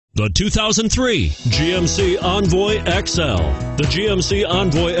The 2003 GMC Envoy XL. The GMC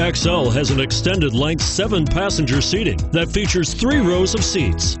Envoy XL has an extended length 7-passenger seating that features 3 rows of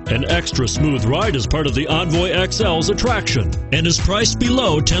seats. An extra smooth ride is part of the Envoy XL's attraction and is priced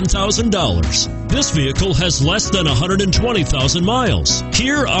below $10,000. This vehicle has less than 120,000 miles.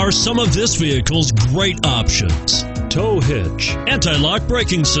 Here are some of this vehicle's great options: tow hitch, anti-lock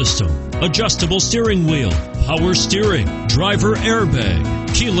braking system, adjustable steering wheel, power steering, driver airbag,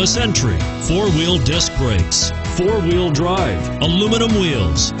 keyless entry, 4-wheel disc brakes, 4-wheel drive, aluminum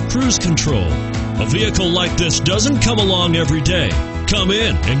wheels, cruise control. A vehicle like this doesn't come along every day. Come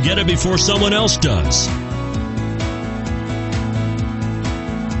in and get it before someone else does.